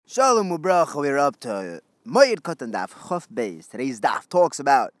Shalom Ubracha, we're up to Moed Katan Daf Chof Beis. Today's Daf talks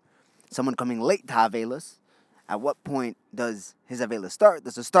about someone coming late to Avelis. At what point does his Avelis start?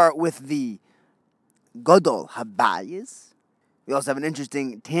 Does it start with the Godol Habayis? We also have an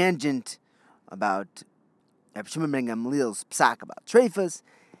interesting tangent about Reb Shimon ben Gamliel's psak about Treifas.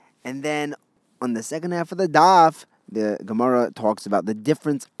 And then on the second half of the Daf, the Gemara talks about the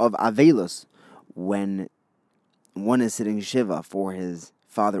difference of Avelis when one is sitting Shiva for his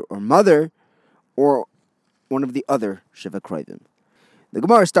father or mother, or one of the other Shiva Kroivim. The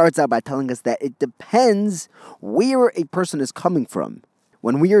Gemara starts out by telling us that it depends where a person is coming from.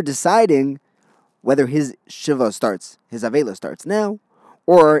 When we are deciding whether his Shiva starts, his Avela starts now,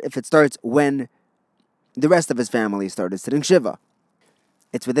 or if it starts when the rest of his family started sitting Shiva.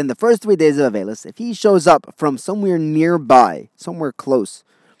 It's within the first 3 days of Avelis. If he shows up from somewhere nearby, somewhere close,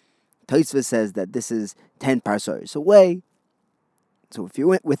 Tosfos says that this is 10 parsois away. So if you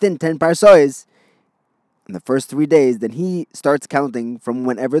went within 10 parsois in the first 3 days, then he starts counting from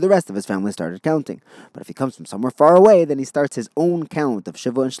whenever the rest of his family started counting. But if he comes from somewhere far away, then he starts his own count of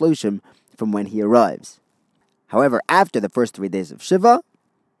Shiva and Shloshim from when he arrives. However, after the first 3 days of Shiva,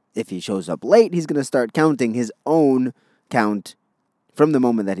 if he shows up late, he's going to start counting his own count from the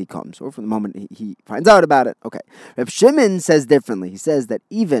moment that he comes, or from the moment he finds out about it. Okay. Reb Shimon says differently. He says that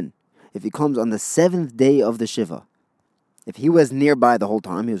even if he comes on the 7th day of the Shiva, if he was nearby the whole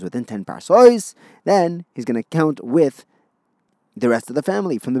time, he was within 10 parsois, then he's going to count with the rest of the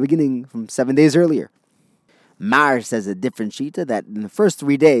family from the beginning, from 7 days earlier. Mar says a different shita, that in the first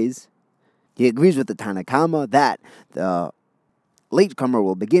 3 days, he agrees with the Tanakama that the latecomer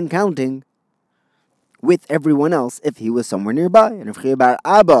will begin counting with everyone else if he was somewhere nearby. And Rav Chia bar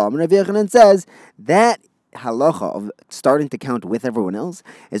Abba Rav Yochanan says that halacha of starting to count with everyone else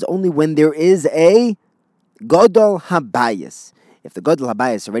is only when there is a Godol Habayis. If the Godol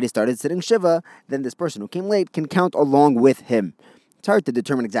Habayis already started sitting Shiva, then this person who came late can count along with him. It's hard to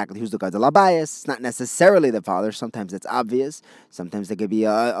determine exactly who's the Godol Habayis. It's not necessarily the father. Sometimes it's obvious. Sometimes there could be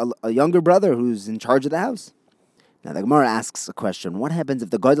a younger brother who's in charge of the house. Now the Gemara asks a question. What happens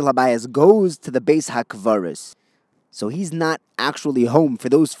if the Godol Habayis goes to the Beis HaKvaris? So he's not actually home for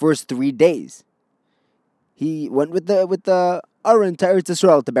those first 3 days. He went with the Aron to Eretz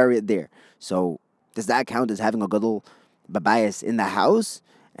Yisrael to bury it there. So does that count as having a Godol Habayis in the house?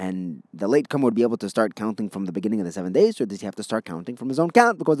 And the latecomer would be able to start counting from the beginning of the 7 days? Or does he have to start counting from his own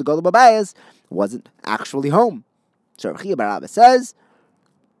count because the Godol Habayis wasn't actually home? So Rav Chia bar Abba says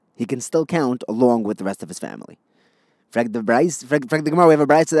he can still count along with the rest of his family. Frag the Gemara, we have a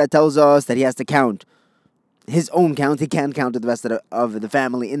brayso that tells us that he has to count his own count. He can't count the rest of the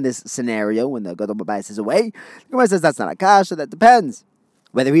family in this scenario when the Godol Habayis is away. The Gemara says that's not a kasha. That depends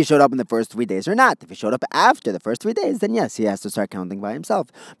whether he showed up in the first 3 days or not. If he showed up after the first 3 days, then yes, he has to start counting by himself.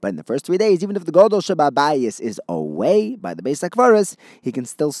 But in the first 3 days, even if the Godol Habayis is away by the Beis HaKvaris, he can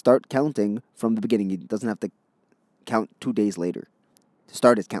still start counting from the beginning. He doesn't have to count 2 days later. To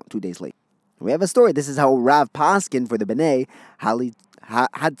start his count 2 days later. We have a story. This is how Rav Paskin for the B'nai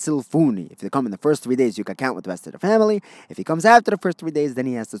Hatzilfuni. If you come in the first 3 days, you can count with the rest of the family. If he comes after the first 3 days, then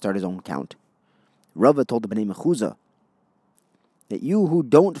he has to start his own count. Rava told the B'nai Mechuzah that you who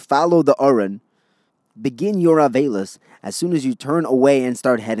don't follow the Aron, begin your Avelis as soon as you turn away and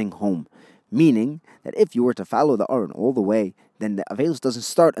start heading home. Meaning that if you were to follow the Aron all the way, then the Avelis doesn't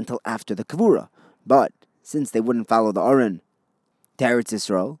start until after the Kavura. But since they wouldn't follow the Aron to Eretz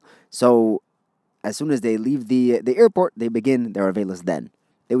Yisrael, so as soon as they leave the airport, they begin their Avelis then.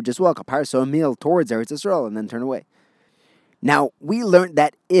 They would just walk a parsa meal towards Eretz Yisrael and then turn away. Now, we learned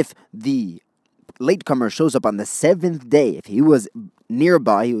that if the latecomer shows up on the 7th day, if he was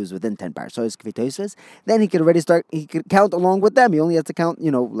nearby, he was within 10 parsois, then he could count along with them. He only has to count,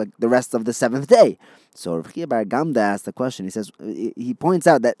 like the rest of the 7th day. So Rav Chia bar Gamda asked the question. He points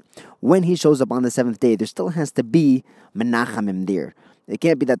out that when he shows up on the 7th day, there still has to be menachamim there. It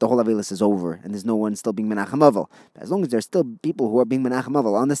can't be that the whole Avelis is over and there's no one still being menachem avel. As long as there's still people who are being menachem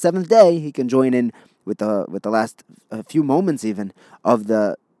avel on the 7th day, he can join in with the last few moments even of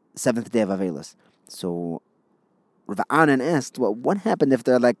the 7th day of Avelis. So Rav Anan asked, well, what happened if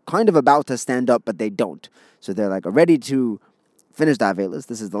they're kind of about to stand up, but they don't? So they're ready to finish the Avelis.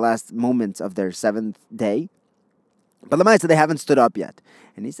 This is the last moments of their 7th day. But Lamaisa, they haven't stood up yet.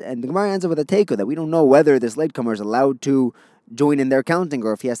 And the Gemara answered with a teiku that we don't know whether this latecomer is allowed to join in their counting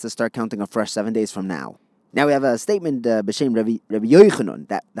or if he has to start counting afresh 7 days from now. Now we have a statement b'shem Rabbi Yochanan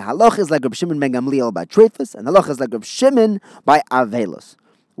that the halach is like Reb Shimon ben Gamliel by Treifas and the halach is like Reb Shimon by Avelos.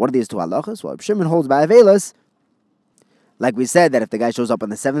 What are these two halachas? Well, Reb Shimon holds by Avelos, like we said, that if the guy shows up on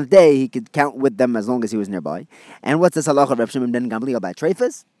the 7th day, he could count with them as long as he was nearby. And what's this halacha of Reb Shimon ben Gamliel by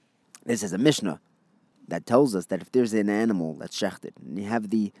Treifas? This is a Mishnah that tells us that if there's an animal that's shechted, and you have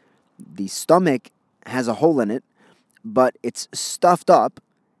the stomach has a hole in it, but it's stuffed up,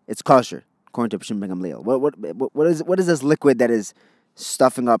 it's kosher, according to Shimon ben Gamliel. What is this liquid that is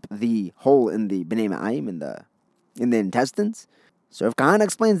stuffing up the hole in the bnei ma'ayim, in the intestines? So if Kahana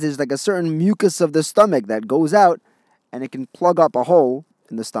explains there's like a certain mucus of the stomach that goes out, and it can plug up a hole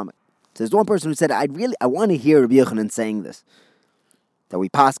in the stomach. So there's one person who said, I want to hear Rabbi Yochanan saying this, that we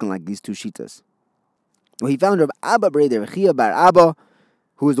paskin like these two shitas. Well, he found Rabbi Abba Breder Chia bar Abba,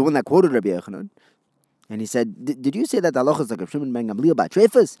 who was the one that quoted Rabbi Yochanan, and he said, did you say that the halacha is like Rav Shimon ben Gamliel by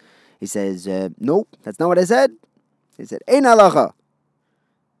Trefus? He says, no, that's not what I said. He said, Ein halacha,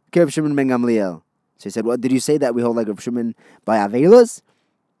 Rav Shimon ben Gamliel. So he said, what, did you say that we hold like Rav Shimon by Avelas?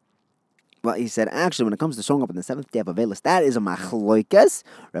 Well, he said, actually, when it comes to showing up on the seventh day of Avelis, that is a machloikas.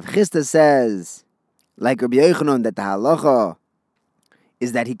 Rav Chisda says, like Rabbi Yochanan, that the halacha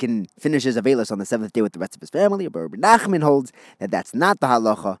is that he can finish his Avelis on the seventh day with the rest of his family. But Rabbi Nachman holds that that's not the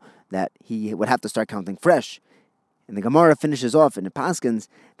halacha, that he would have to start counting fresh. And the Gemara finishes off in the Paskins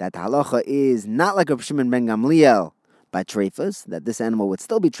that the halacha is not like Rav Shimon ben Gamliel by treifas, that this animal would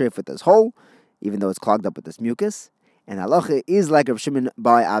still be treif with this hole, even though it's clogged up with this mucus. And halacha is like Rav Shimon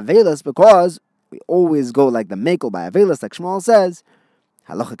by Avelis, because we always go like the Mekel by Avelis, like Shmuel says,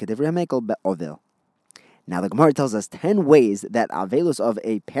 halacha kedivri Mekel be'ovil. Now the Gemara tells us 10 ways that Avelis of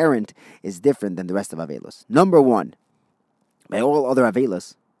a parent is different than the rest of Avelis. Number 1, by all other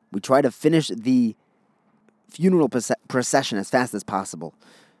Avelis, we try to finish the funeral procession as fast as possible.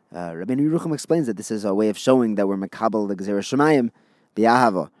 Rabbeinu Yerucham explains that this is a way of showing that we're Mekabel the Gzera Shemayim, the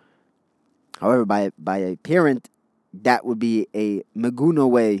Ahava. However, by a parent, that would be a Meguna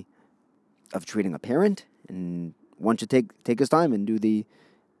way of treating a parent, and one should take his time and do the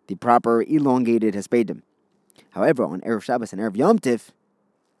proper elongated hespedim. However, on Erev Shabbos and Erev Yom Tif,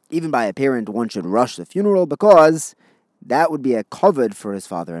 even by a parent, one should rush the funeral, because that would be a kavod for his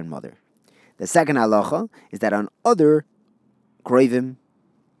father and mother. The second halacha is that on other krovim,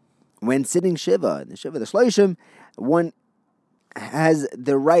 when sitting Shiva, the Shiva, the Shloshim, one has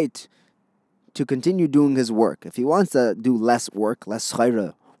the right to continue doing his work. If he wants to do less work, less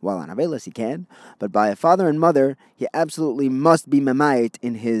schayra, while on Avelis, he can. But by a father and mother, he absolutely must be memayit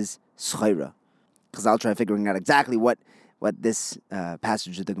in his schayra. Because I'll try figuring out exactly what this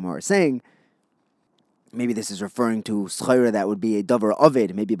passage of the Gemara is saying. Maybe this is referring to schayra that would be a davar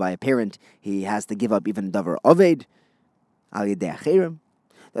oved. Maybe by a parent, he has to give up even davar oved. Al yedei achirim.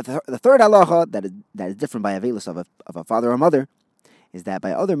 The third halacha that is different by Avelis of a father or mother is that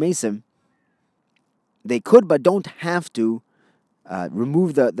by other mesim, they could but don't have to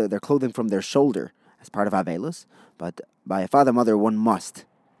remove their clothing from their shoulder as part of Avelis, but by a father-mother, one must.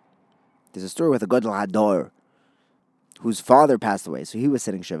 There's a story with a Gadol Hador whose father passed away, so he was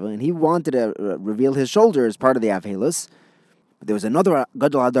sitting Shiva, and he wanted to reveal his shoulder as part of the Avelis, but there was another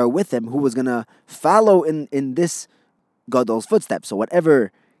Gadol Hador with him who was going to follow in this Gadol's footsteps, so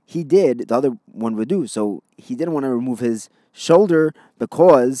whatever he did, the other one would do, so he didn't want to remove his shoulder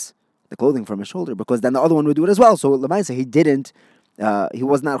because the clothing from his shoulder, because then the other one would do it as well. So Lamaisa, he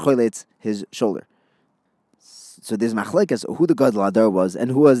was not choletz his shoulder. So there's machlekes who the Gadol Hadar was, and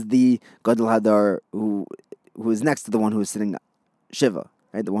who was the Gadol Hadar who was next to the one who was sitting Shiva,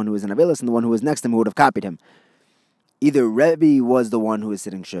 right? The one who was in Avelis and the one who was next to him who would have copied him. Either Rebbe was the one who was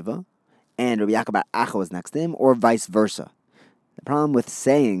sitting Shiva, and Rabbi Yaakov bar Acha was next to him, or vice versa. The problem with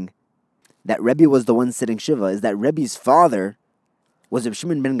saying that Rebbe was the one sitting Shiva is that Rebbe's father was Rav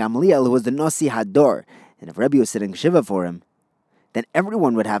Shimon ben Gamliel, who was the Nasi Hador. And if Rebbe was sitting Shiva for him, then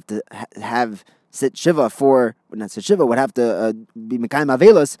everyone would have to sit Shiva would have to be Mekayim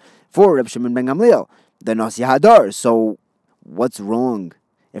Avelos for Rav Shimon ben Gamliel, the Nasi Hador. So what's wrong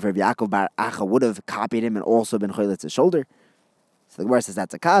if Rabbi Yaakov bar Acha would have copied him and also been choletz his shoulder? So the Gemara says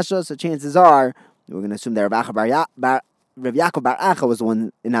that's a kasha, so chances are, we're going to assume that Rabbi Yaakov bar Acha was the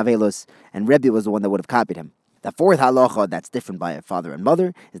one in Avelos, and Rebbe was the one that would have copied him. The fourth halacha that's different by a father and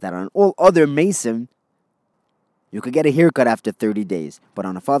mother is that on all other mesim, you could get a haircut after 30 days. But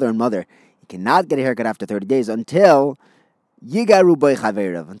on a father and mother, you cannot get a haircut after 30 days until yigaru boy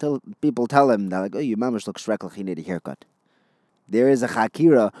chaverav, until people tell him that, like, oh, you mamash looks shreklach, you need a haircut. There is a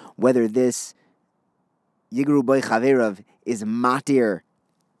chakira whether this yigaru boy chaverav is matir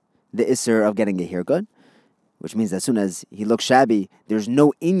the isser of getting a haircut, which means as soon as he looks shabby, there's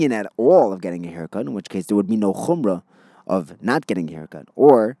no inyan at all of getting a haircut, in which case there would be no chumrah of not getting a haircut.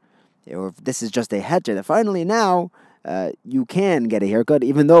 Or if this is just a heter, that finally now you can get a haircut,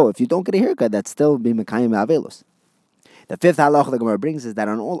 even though if you don't get a haircut, that's still be mekayim avelos. The fifth halacha the Gemara brings is that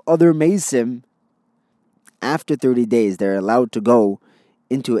on all other mesim, after 30 days, they're allowed to go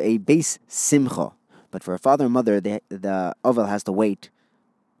into a base simcha. But for a father and mother, the Ovel has to wait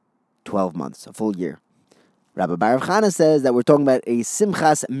 12 months, a full year. Rabbi Baruch Chana says that we're talking about a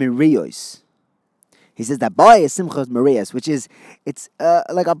Simchas Meriyos. He says that by a Simchas Meriyos, which is, it's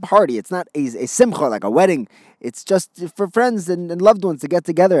like a party. It's not a Simcha, like a wedding. It's just for friends and loved ones to get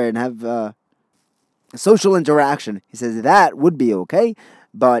together and have a social interaction. He says that would be okay,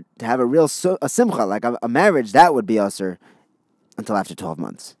 but to have a real a Simcha, like a marriage, that would be usher until after 12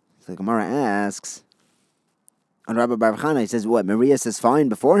 months. So the Gemara asks, on Rabbi Baruch Chana, he says, what, Meriyos is fine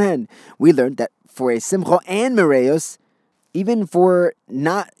beforehand? We learned that for a Simcha and Meriyos, even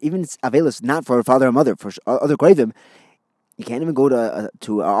Avelos, not for a father or mother, for other Koivim, you can't even go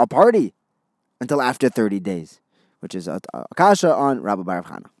to a party until after 30 days, which is a kasha on Rabbi Baruch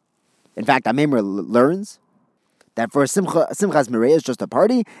Chana. In fact, Amemra learns that for a Simchas Meriyos, just a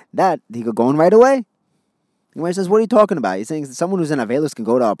party, that he could go in right away. He says, what are you talking about? He's saying someone who's in Avelos can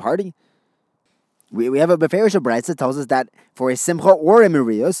go to a party? We have a Beferish Braitz that tells us that for a Simcha or a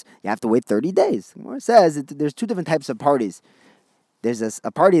Meriyos, you have to wait 30 days. It says there's two different types of parties. There's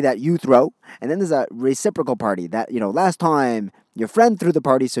a party that you throw, and then there's a reciprocal party that, last time your friend threw the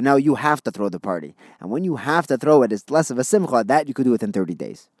party, so now you have to throw the party. And when you have to throw it, it's less of a Simcha, that you could do within 30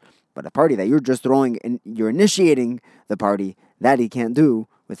 days. But a party that you're just throwing and you're initiating the party, that he can't do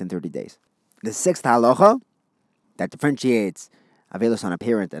within 30 days. The sixth halacha that differentiates Avelos on a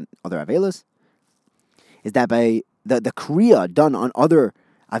parent and other Avelos is that by the kriya done on other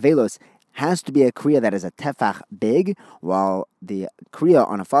Avelos has to be a kriya that is a tefach big, while the kriya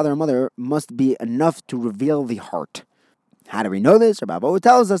on a father and mother must be enough to reveal the heart. How do we know this? Rabbi Abahu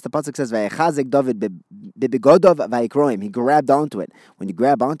tells us, the pasuk says, "Vayechazik David bibigodov vayikroim." He grabbed onto it. When you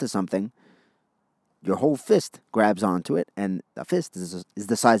grab onto something, your whole fist grabs onto it, and the fist is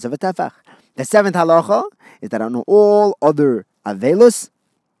the size of a tefach. The seventh halacha is that on all other Avelos,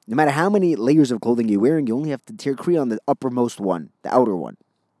 no matter how many layers of clothing you're wearing, you only have to tear kriya on the uppermost one, the outer one.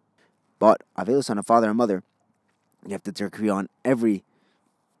 But Avelos on a father and mother, you have to tear kriya on every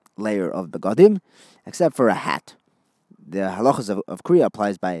layer of the begadim, except for a hat. The halachas of kriya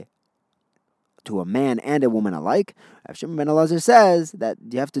applies to a man and a woman alike. Rav Shimon ben Elazar says that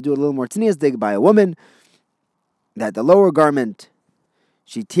you have to do a little more tznius dig by a woman, that the lower garment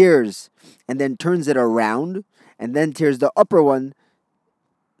she tears and then turns it around, and then tears the upper one,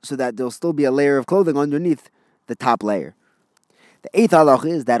 so that there'll still be a layer of clothing underneath the top layer. The eighth halach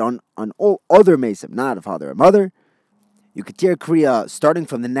is that on all other mesim, not a father or mother, you could tear kriya starting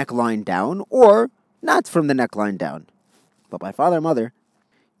from the neckline down, or not from the neckline down. But by father or mother,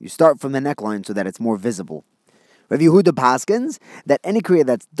 you start from the neckline so that it's more visible. Rav Yehuda paskins that any kriya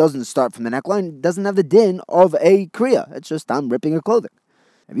that doesn't start from the neckline doesn't have the din of a kriya. It's just I'm ripping your clothing.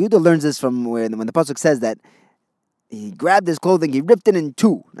 Rav Yehuda learns this from when the pasuk says that he grabbed his clothing, he ripped it in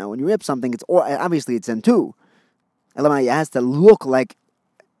two. Now, when you rip something, obviously it's in two. It has to look like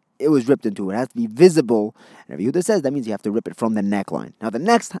it was ripped in two. It has to be visible. And Rabbi Yehuda says that means you have to rip it from the neckline. Now, the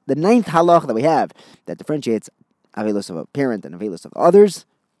ninth halach that we have that differentiates Avelos of a parent and Avelos of others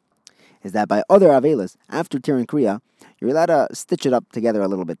is that by other Avelos, after tearing kriya, you're allowed to stitch it up together a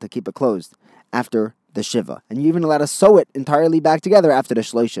little bit to keep it closed after the shiva. And you're even allowed to sew it entirely back together after the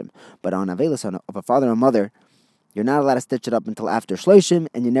shloshim. But on Avelos of a father and mother, you're not allowed to stitch it up until after shloshim,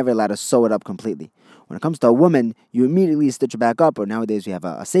 and you're never allowed to sew it up completely. When it comes to a woman, you immediately stitch it back up, or nowadays we have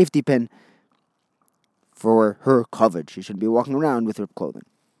a safety pin for her coverage. She shouldn't be walking around with ripped clothing.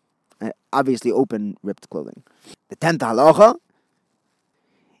 Obviously open, ripped clothing. The 10th halacha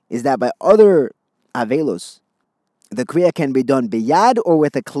is that by other avelos, the kriya can be done biyad or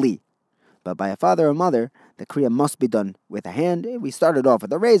with a kli. But by a father or mother, the kriya must be done with a hand. We started off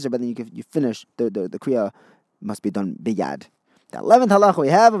with a razor, but then you finish the kriya must be done biyad. The 11th halacha we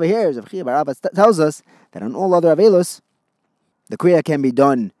have over here is Rav Chiya bar Abba tells us that on all other avelos, the kriya can be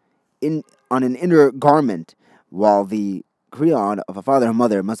done on an inner garment, while the kriya of a father and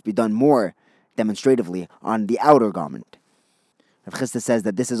mother must be done more demonstratively on the outer garment. Rav Chisda says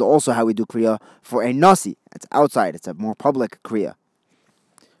that this is also how we do kriya for a nasi. It's outside. It's a more public kriya.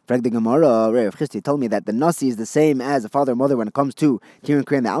 Frag the Gemara, Rav Chisda told me that the nasi is the same as a father and mother when it comes to tearing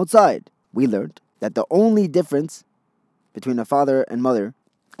kriya on the outside. We learned that the only difference between a father and mother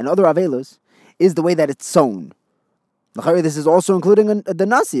and other avelos is the way that it's sewn. This is also including the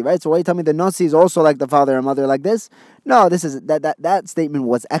nasi, right? So why you tell me the nasi is also like the father and mother like this? No, this is that statement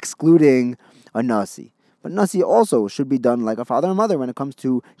was excluding a nasi. But nasi also should be done like a father and mother when it comes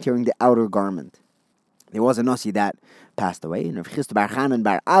to tearing the outer garment. There was a nasi that passed away, and Rav Chisda bar Chanan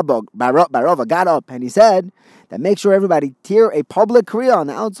bar Abba bar Rava got up and he said that make sure everybody tear a public kriya on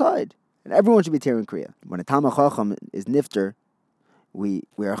the outside. And everyone should be tearing kriya. When a Talmid Chacham is nifter, we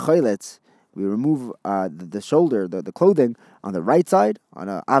are chayletz. We remove the shoulder, the clothing on the right side. On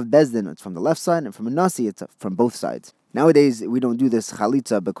a av bezdin, it's from the left side, and from a nasi, it's from both sides. Nowadays, we don't do this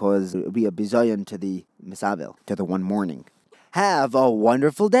chalitza because it would be a bizayon to the misavel, to the one mourning. Have a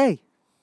wonderful day.